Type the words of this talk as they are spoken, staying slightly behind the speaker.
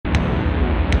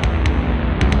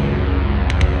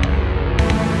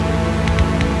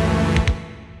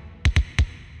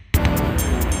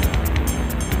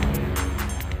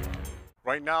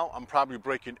Right now, I'm probably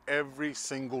breaking every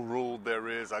single rule there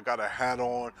is. I got a hat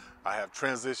on, I have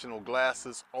transitional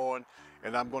glasses on,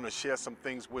 and I'm going to share some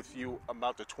things with you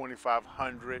about the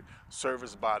 2500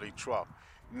 service body truck.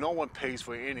 No one pays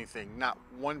for anything. Not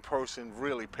one person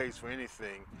really pays for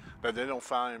anything that they don't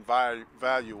find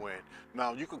value in.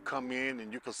 Now, you could come in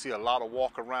and you can see a lot of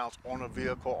walkarounds on a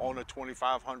vehicle, on a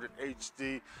 2500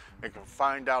 HD, and can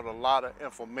find out a lot of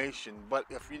information. But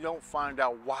if you don't find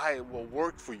out why it will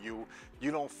work for you,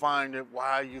 you don't find it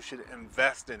why you should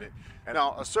invest in it. And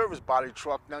now, a service body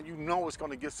truck, now you know it's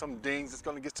going to get some dings, it's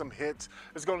going to get some hits,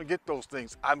 it's going to get those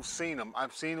things. I've seen them.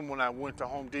 I've seen them when I went to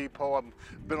Home Depot.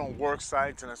 I've been on work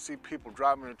sites and I see people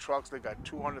driving in trucks. They got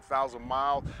 200,000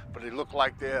 miles, but they look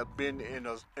like they have been in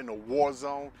a war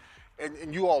zone.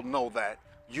 And you all know that.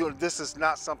 This is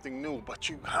not something new, but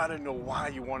you gotta know why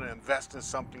you want to invest in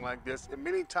something like this. And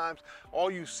many times, all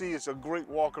you see is a great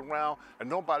walk around, and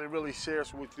nobody really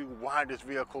shares with you why this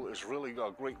vehicle is really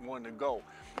a great one to go.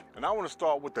 And I want to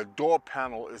start with the door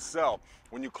panel itself.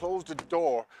 When you close the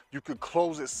door, you can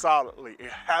close it solidly. It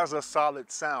has a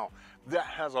solid sound. That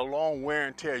has a long wear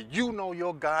and tear. You know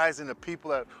your guys and the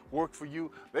people that work for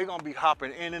you, they're gonna be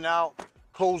hopping in and out,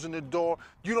 closing the door.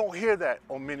 You don't hear that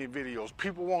on many videos.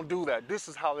 People won't do that. This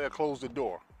is how they'll close the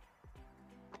door.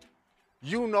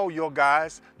 You know your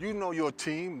guys, you know your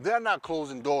team. They're not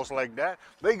closing doors like that.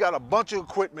 They got a bunch of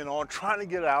equipment on, trying to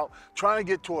get out, trying to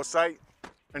get to a site,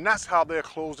 and that's how they're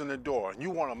closing the door. And you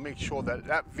want to make sure that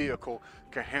that vehicle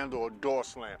can handle a door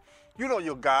slam. You know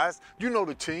your guys, you know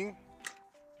the team.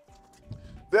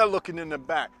 They're looking in the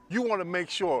back. You want to make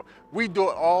sure we do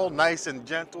it all nice and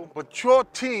gentle, but your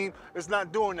team is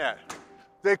not doing that.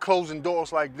 They're closing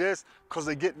doors like this because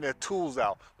they're getting their tools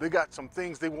out. They got some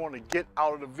things they want to get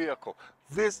out of the vehicle.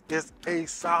 This is a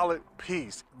solid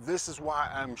piece. This is why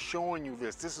I'm showing you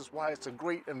this. This is why it's a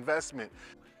great investment,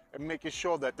 and making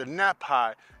sure that the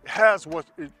Knapheide has what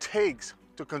it takes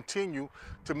to continue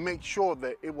to make sure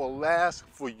that it will last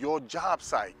for your job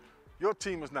site. Your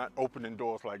team is not opening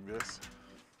doors like this.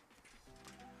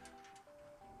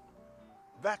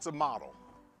 That's a model.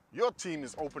 Your team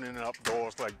is opening up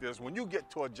doors like this. When you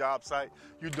get to a job site,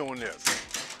 you're doing this.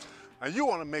 And you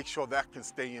want to make sure that can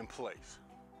stay in place.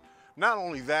 Not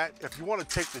only that, if you want to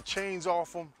take the chains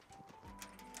off them,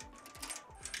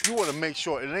 you want to make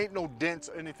sure it ain't no dents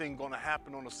or anything going to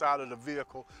happen on the side of the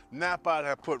vehicle. Knapheide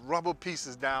have put rubber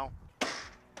pieces down.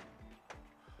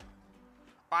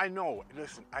 I know,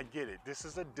 listen, I get it. This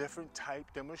is a different type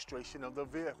demonstration of the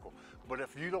vehicle. But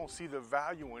if you don't see the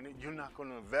value in it, you're not going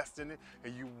to invest in it,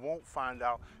 and you won't find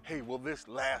out, hey, will this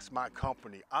last my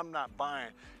company? I'm not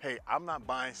buying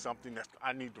something that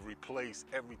I need to replace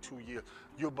every 2 years.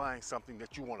 You're buying something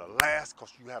that you want to last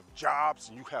because you have jobs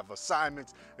and you have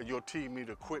assignments and your team need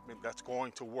equipment that's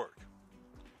going to work.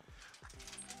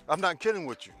 I'm not kidding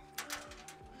with you.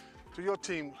 So your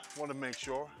team want to make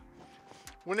sure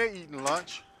when they're eating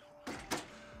lunch,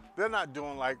 they're not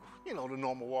doing like, you know, the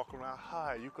normal walk around.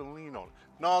 Hi, you can lean on it.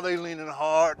 No, they leaning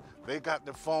hard. They got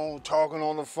the phone, talking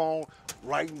on the phone,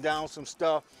 writing down some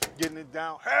stuff, getting it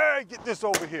down. Hey, get this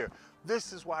over here.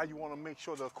 This is why you want to make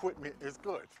sure the equipment is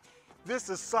good. This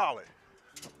is solid.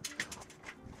 I'm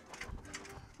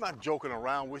not joking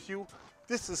around with you.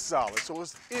 This is solid, so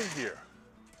it's in here.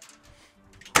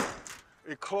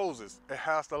 It closes. It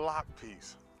has the lock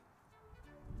piece.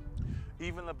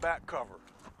 Even the back cover.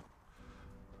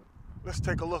 Let's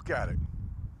take a look at it.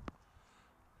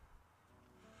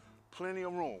 Plenty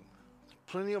of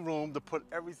room to put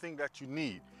everything that you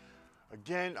need.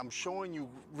 Again, I'm showing you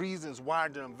reasons why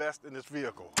to invest in this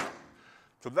vehicle.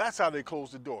 So that's how they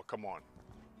close the door. Come on.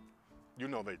 You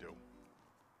know they do.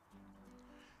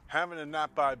 Having a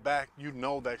Knapheide back, you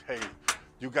know that, hey,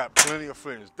 you got plenty of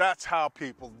friends. That's how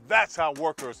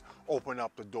workers open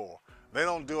up the door. They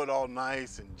don't do it all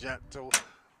nice and gentle.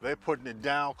 They're putting it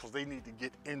down because they need to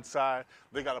get inside.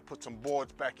 They got to put some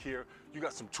boards back here. You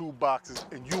got some toolboxes,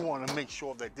 and you want to make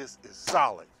sure that this is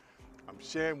solid. I'm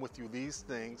sharing with you these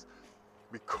things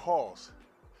because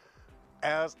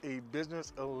as a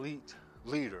business elite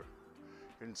leader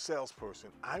and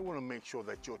salesperson, I want to make sure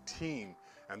that your team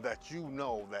and that you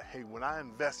know that, hey, when I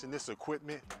invest in this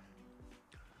equipment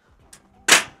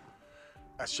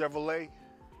at Chevrolet,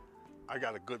 I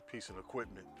got a good piece of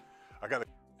equipment.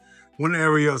 One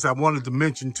area I wanted to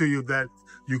mention to you that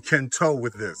you can tow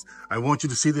with this. I want you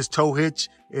to see this tow hitch.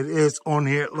 It is on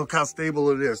here. Look how stable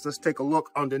it is. Let's take a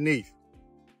look underneath.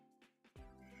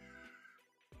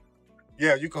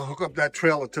 Yeah, you can hook up that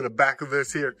trailer to the back of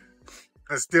this here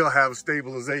and still have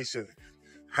stabilization.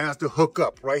 Has to hook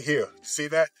up right here. See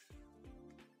that?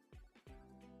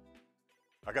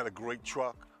 I got a great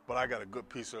truck, but I got a good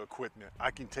piece of equipment.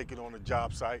 I can take it on a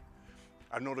job site.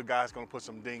 I know the guy's gonna put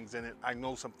some dings in it. I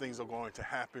know some things are going to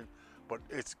happen, but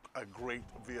it's a great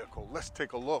vehicle. Let's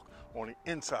take a look on the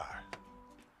inside.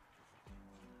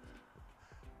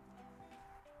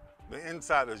 The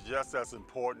inside is just as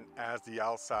important as the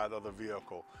outside of the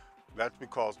vehicle. That's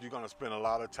because you're gonna spend a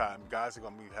lot of time. Guys are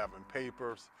gonna be having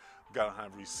papers, gotta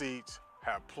have receipts,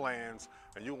 have plans,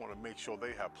 and you wanna make sure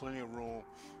they have plenty of room,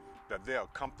 that they are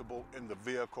comfortable in the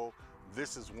vehicle.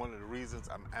 This is one of the reasons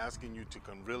I'm asking you to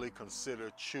really consider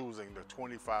choosing the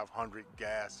 2500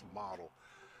 gas model.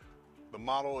 The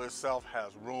model itself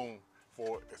has room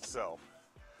for itself,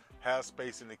 has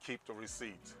spacing to keep the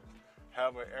receipts,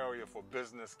 have an area for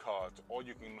business cards, or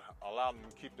you can allow them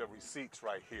to keep their receipts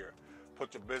right here.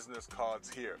 Put your business cards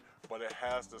here, but it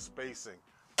has the spacing.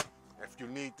 If you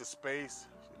need the space,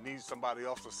 you need somebody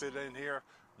else to sit in here,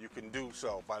 you can do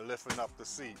so by lifting up the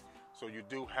seat. So you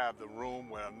do have the room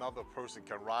where another person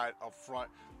can ride up front,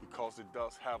 because it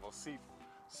does have a seat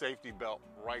safety belt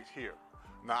right here.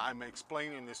 Now I'm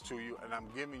explaining this to you and I'm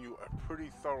giving you a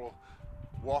pretty thorough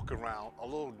walk around, a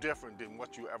little different than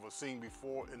what you ever seen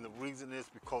before, and the reason is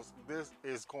because this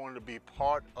is going to be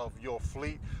part of your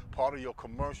fleet, part of your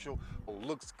commercial. It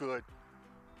looks good,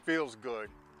 feels good,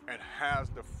 and has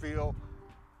the feel,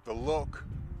 the look.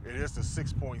 It is the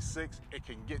 6.6. It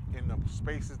can get in the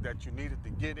spaces that you need it to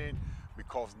get in,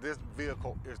 because this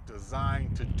vehicle is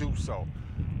designed to do so.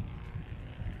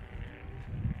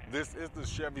 This is the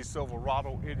Chevy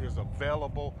Silverado. It is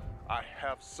available. I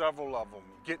have several of them.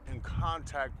 Get in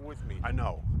contact with me. I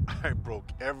know I broke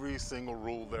every single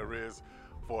rule there is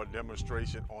for a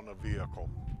demonstration on a vehicle.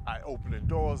 I opened the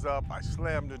doors up, I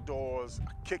slammed the doors,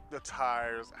 I kicked the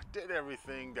tires, I did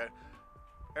everything that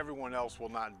everyone else will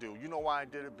not do. You know why I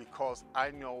did it? Because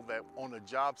I know that on a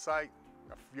job site,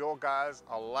 if your guys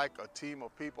are like a team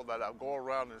of people that I go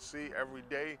around and see every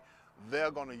day,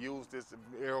 they're going to use this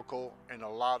vehicle in a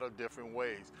lot of different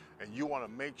ways. And you want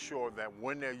to make sure that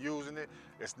when they're using it,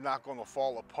 it's not going to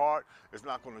fall apart. It's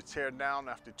not going to tear down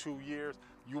after 2 years.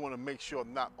 You want to make sure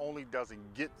not only does it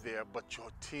get there, but your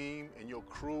team and your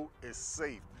crew is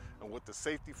safe. And with the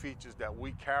safety features that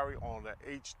we carry on the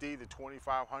HD, the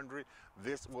 2500,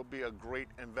 this will be a great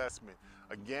investment.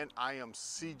 Again, I am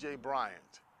CJ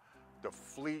Bryant, the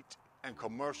fleet and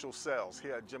commercial sales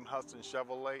here at Jim Hudson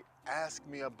Chevrolet. Ask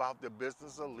me about the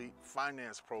Business Elite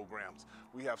finance programs.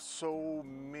 We have so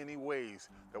many ways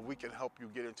that we can help you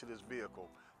get into this vehicle.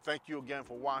 Thank you again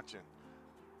for watching.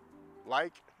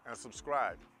 Like and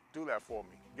subscribe. Do that for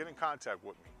me. Get in contact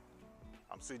with me.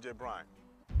 I'm CJ Bryant.